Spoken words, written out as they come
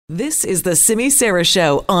This is the Simi Sara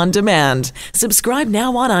Show on demand. Subscribe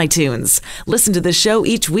now on iTunes. Listen to the show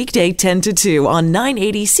each weekday 10 to 2 on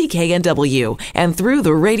 980 CKNW and through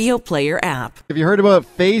the Radio Player app. Have you heard about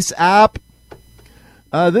Face App?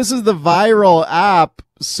 This is the viral app,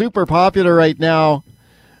 super popular right now,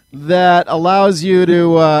 that allows you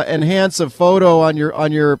to enhance a photo on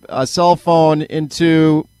your cell phone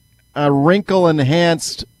into a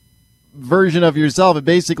wrinkle-enhanced version of yourself. It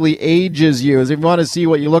basically ages you. If you want to see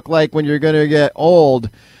what you look like when you're going to get old,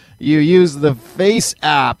 you use the Face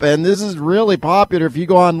App. And this is really popular. If you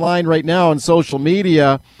go online right now on social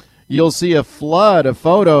media, you'll see a flood of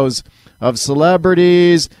photos of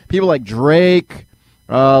celebrities, people like Drake,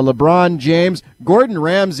 LeBron James. Gordon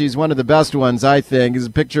Ramsay is one of the best ones, I think. Is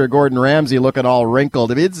a picture of Gordon Ramsay looking all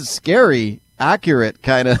wrinkled. I mean, it's scary, accurate,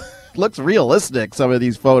 kind of looks realistic, some of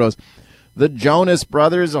these photos. The Jonas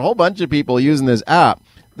Brothers, a whole bunch of people using this app.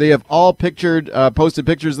 They have all posted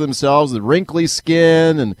pictures of themselves with wrinkly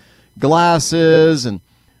skin and glasses and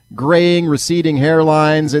graying, receding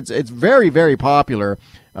hairlines. It's very, very popular.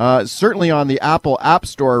 Certainly on the Apple App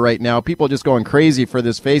Store right now, people are just going crazy for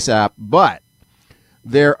this Face App. But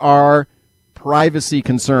there are privacy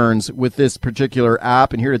concerns with this particular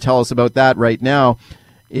app. And here to tell us about that right now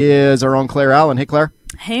is our own Claire Allen. Hey, Claire.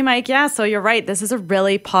 Hey, Mike. Yeah, so you're right. This is a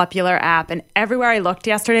really popular app. And everywhere I looked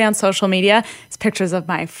yesterday on social media, it's pictures of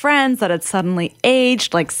my friends that had suddenly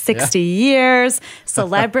aged like 60 years,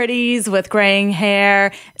 celebrities with graying hair.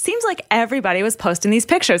 It seems like everybody was posting these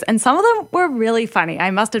pictures. And some of them were really funny,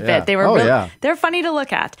 I must admit. They were they're funny to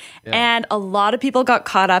look at. Yeah. And a lot of people got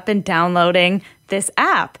caught up in downloading this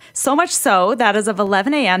app. So much so that as of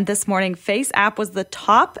 11 a.m. this morning, Face App was the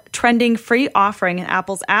top trending free offering in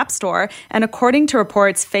Apple's App Store. And according to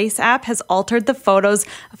reports, Face App has altered the photos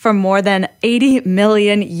for more than 80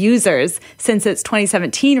 million users since its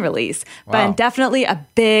 2017 release. Wow. But definitely a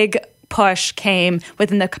big push came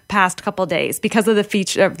within the past couple days because of the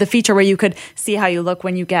feature where you could see how you look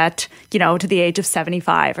when you get, to the age of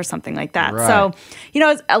 75 or something like that. Right. So,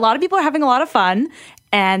 a lot of people are having a lot of fun.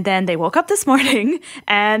 And then they woke up this morning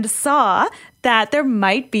and saw that there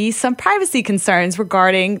might be some privacy concerns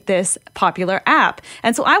regarding this popular app.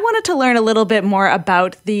 And so I wanted to learn a little bit more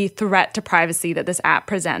about the threat to privacy that this app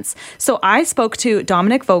presents. So I spoke to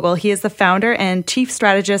Dominic Vogel. He is the founder and chief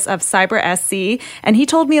strategist of CyberSC, and he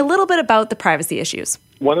told me a little bit about the privacy issues.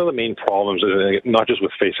 One of the main problems, not just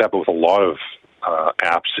with Face App, but with a lot of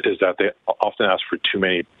apps, is that they often ask for too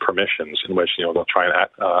many permissions, in which they'll try and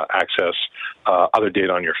access other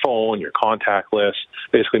data on your phone, your contact list,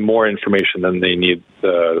 basically more information than they need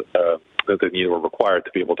that they need or required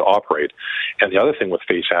to be able to operate. And the other thing with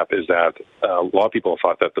Face App is that a lot of people have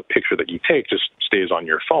thought that the picture that you take just stays on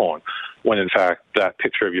your phone, when in fact that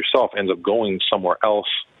picture of yourself ends up going somewhere else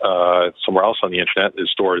on the internet, is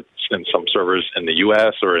stored in some servers in the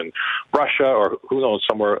U.S. or in Russia or who knows,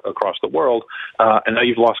 somewhere across the world. And now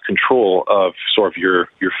you've lost control of sort of your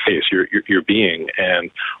face, your being.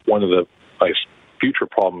 And one of the future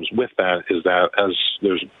problems with that is that as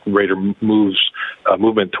there's greater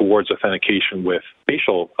movement towards authentication with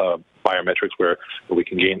facial biometrics, where we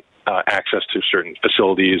can gain access to certain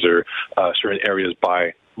facilities or certain areas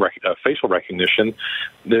by facial recognition,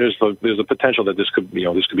 there's a potential that this could be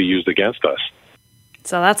used against us.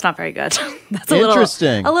 So that's not very good. That's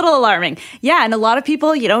interesting. A little alarming. Yeah, and a lot of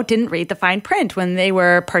people, didn't read the fine print when they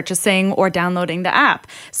were purchasing or downloading the app.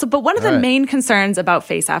 But one of the main concerns about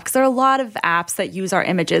Face App, because there are a lot of apps that use our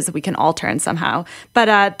images that we can alter in somehow.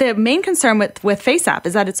 But the main concern with Face App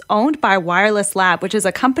is that it's owned by Wireless Lab, which is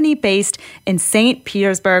a company based in St.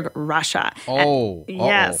 Petersburg, Russia.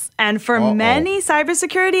 Yes. And for many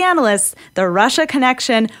cybersecurity analysts, the Russia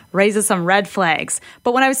connection raises some red flags.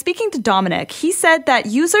 But when I was speaking to Dominic, he said that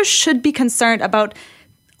users should be concerned about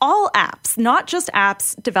all apps, not just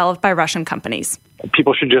apps developed by Russian companies.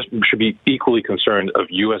 People should be equally concerned of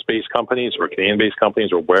U.S.-based companies or Canadian-based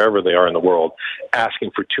companies or wherever they are in the world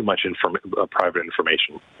asking for too much private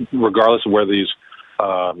information, regardless of where these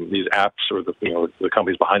apps or the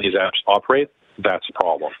companies behind these apps operate. That's a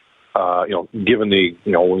problem. Given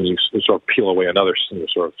when you sort of peel away another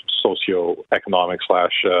sort of socioeconomic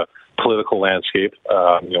 / political landscape,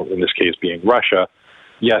 in this case being Russia,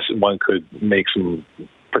 yes, one could make some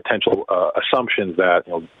potential assumptions that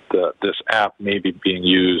this app may be being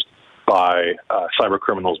used by cyber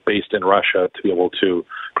criminals based in Russia to be able to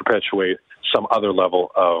perpetuate some other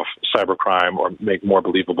level of cybercrime or make more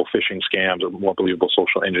believable phishing scams or more believable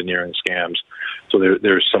social engineering scams. So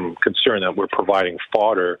there's some concern that we're providing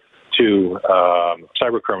fodder to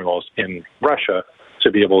cyber criminals in Russia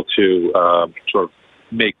to be able to sort of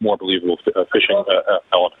make more believable phishing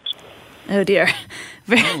elements. Oh dear.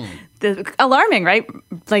 Alarming, right?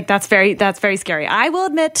 Like that's very scary. I will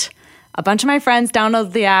admit, a bunch of my friends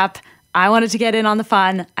downloaded the app. I wanted to get in on the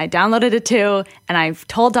fun. I downloaded it too, and I've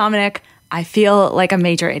told Dominic I feel like a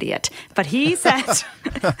major idiot. But he said, so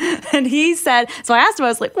I asked him, I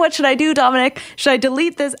was like, what should I do, Dominic? Should I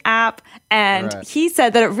delete this app? And he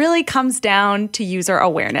said that it really comes down to user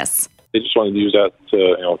awareness. They just wanted to use that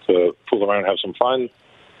to fool around and have some fun.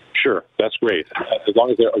 Sure, that's great. As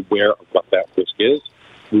long as they're aware of what that risk is,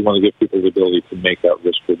 we want to give people the ability to make that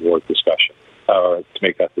risk-reward discussion, to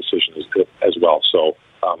make that decision as well. So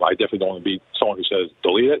I definitely don't want to be someone who says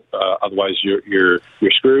delete it, otherwise you're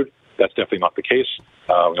screwed. That's definitely not the case.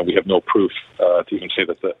 And we have no proof to even say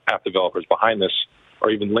that the app developers behind this are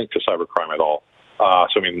even linked to cybercrime at all.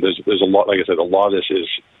 So I mean, there's a lot. Like I said, a lot of this is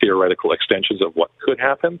theoretical extensions of what could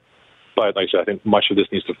happen. But like I said, I think much of this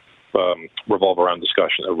needs to revolve around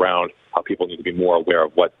discussion around how people need to be more aware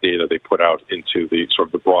of what data they put out into the sort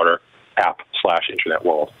of the broader app/internet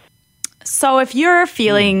world. So if you're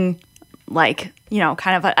feeling like,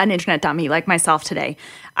 kind of an internet dummy like myself today,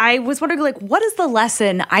 I was wondering, like, what is the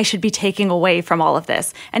lesson I should be taking away from all of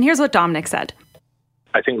this? And here's what Dominic said.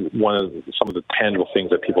 I think some of the tangible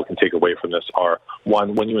things that people can take away from this are,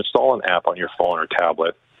 one, when you install an app on your phone or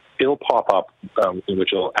tablet, it'll pop up in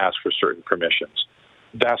which it'll ask for certain permissions.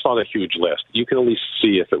 That's not a huge list. You can at least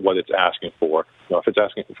see what it's asking for. If it's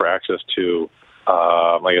asking for access to,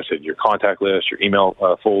 like I said, your contact list, your email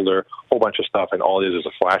folder, a whole bunch of stuff, and all it is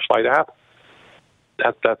a flashlight app,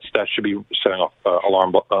 that should be setting off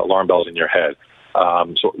alarm bells in your head.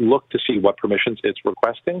 So look to see what permissions it's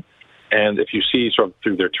requesting. And if you see sort of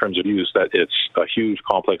through their terms of use that it's a huge,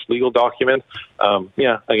 complex legal document,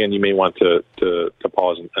 again, you may want to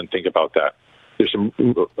pause and think about that. There's some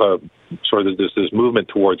there's this movement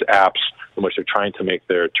towards apps in which they're trying to make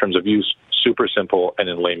their terms of use super simple and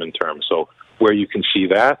in layman terms. So where you can see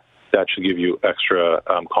that should give you extra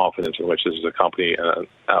confidence in which this is a company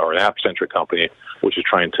or an app-centric company which is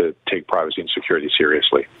trying to take privacy and security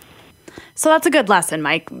seriously. So that's a good lesson,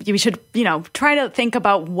 Mike. We should, try to think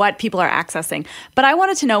about what people are accessing. But I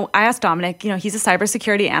wanted to know, I asked Dominic, he's a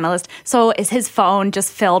cybersecurity analyst. So is his phone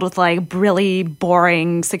just filled with like really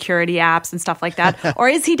boring security apps and stuff like that? Or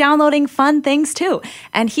is he downloading fun things too?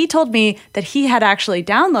 And he told me that he had actually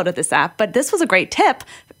downloaded this app, but this was a great tip.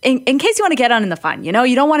 In case you want to get on in the fun, you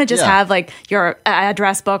don't want to just have like your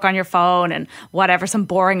address book on your phone and whatever, some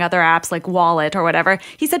boring other apps like Wallet or whatever.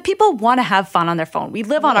 He said people want to have fun on their phone. We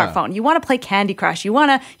live on our phone. You want to play Candy Crush. You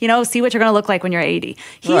want to, see what you're going to look like when you're 80.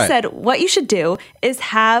 He said what you should do is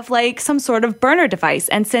have like some sort of burner device.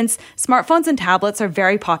 And since smartphones and tablets are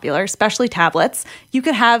very popular, especially tablets, you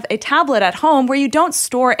could have a tablet at home where you don't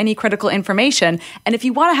store any critical information. And if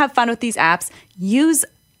you want to have fun with these apps, use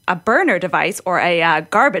a burner device or a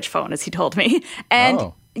garbage phone, as he told me,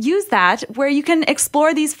 and use that where you can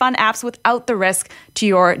explore these fun apps without the risk to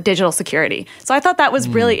your digital security. So I thought that was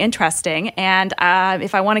really interesting. And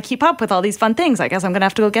if I want to keep up with all these fun things, I guess I'm going to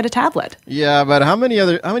have to go get a tablet. Yeah, but how many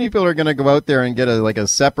people are going to go out there and get a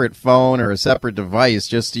separate phone or a separate device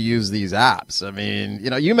just to use these apps? I mean,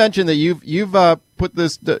 you mentioned that you've put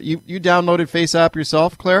this, you downloaded FaceApp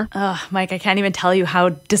yourself, Claire? Mike, I can't even tell you how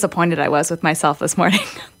disappointed I was with myself this morning.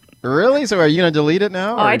 Really? So are you going to delete it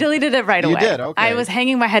now? I deleted it right away. You did? Okay. I was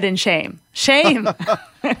hanging my head in shame. Shame.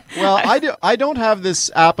 Well, I don't have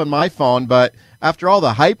this app on my phone, but after all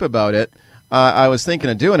the hype about it, I was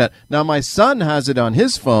thinking of doing it. Now, my son has it on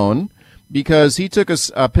his phone because he took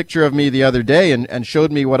a picture of me the other day and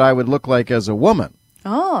showed me what I would look like as a woman.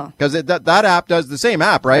 Oh. Because that app does the same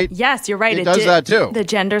app, right? Yes, you're right. It does that too. The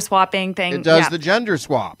gender swapping thing. It does the gender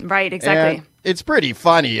swap. Right, exactly. And it's pretty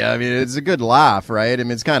funny. I mean, it's a good laugh, right? I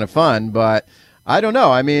mean, it's kind of fun, but I don't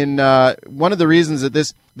know. I mean, one of the reasons that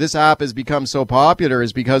this app has become so popular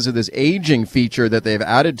is because of this aging feature that they've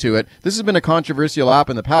added to it. This has been a controversial app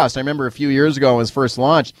in the past. I remember a few years ago when it was first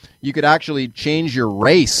launched, you could actually change your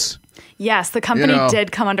race. Yes, the company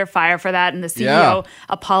did come under fire for that, and the CEO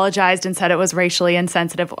apologized and said it was racially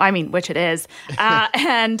insensitive. I mean, which it is.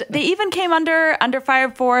 And they even came under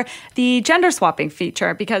fire for the gender swapping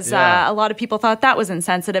feature because a lot of people thought that was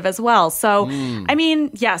insensitive as well. So, I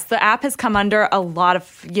mean, yes, the app has come under a lot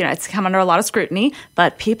of, it's come under a lot of scrutiny,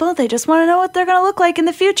 but people, they just want to know what they're going to look like in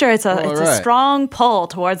the future. It's a strong pull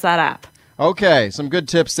towards that app. Okay, some good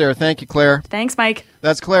tips there. Thank you, Claire. Thanks, Mike.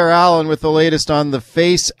 That's Claire Allen with the latest on the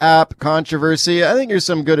FaceApp controversy. I think there's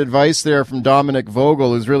some good advice there from Dominic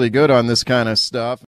Vogel, who's really good on this kind of stuff.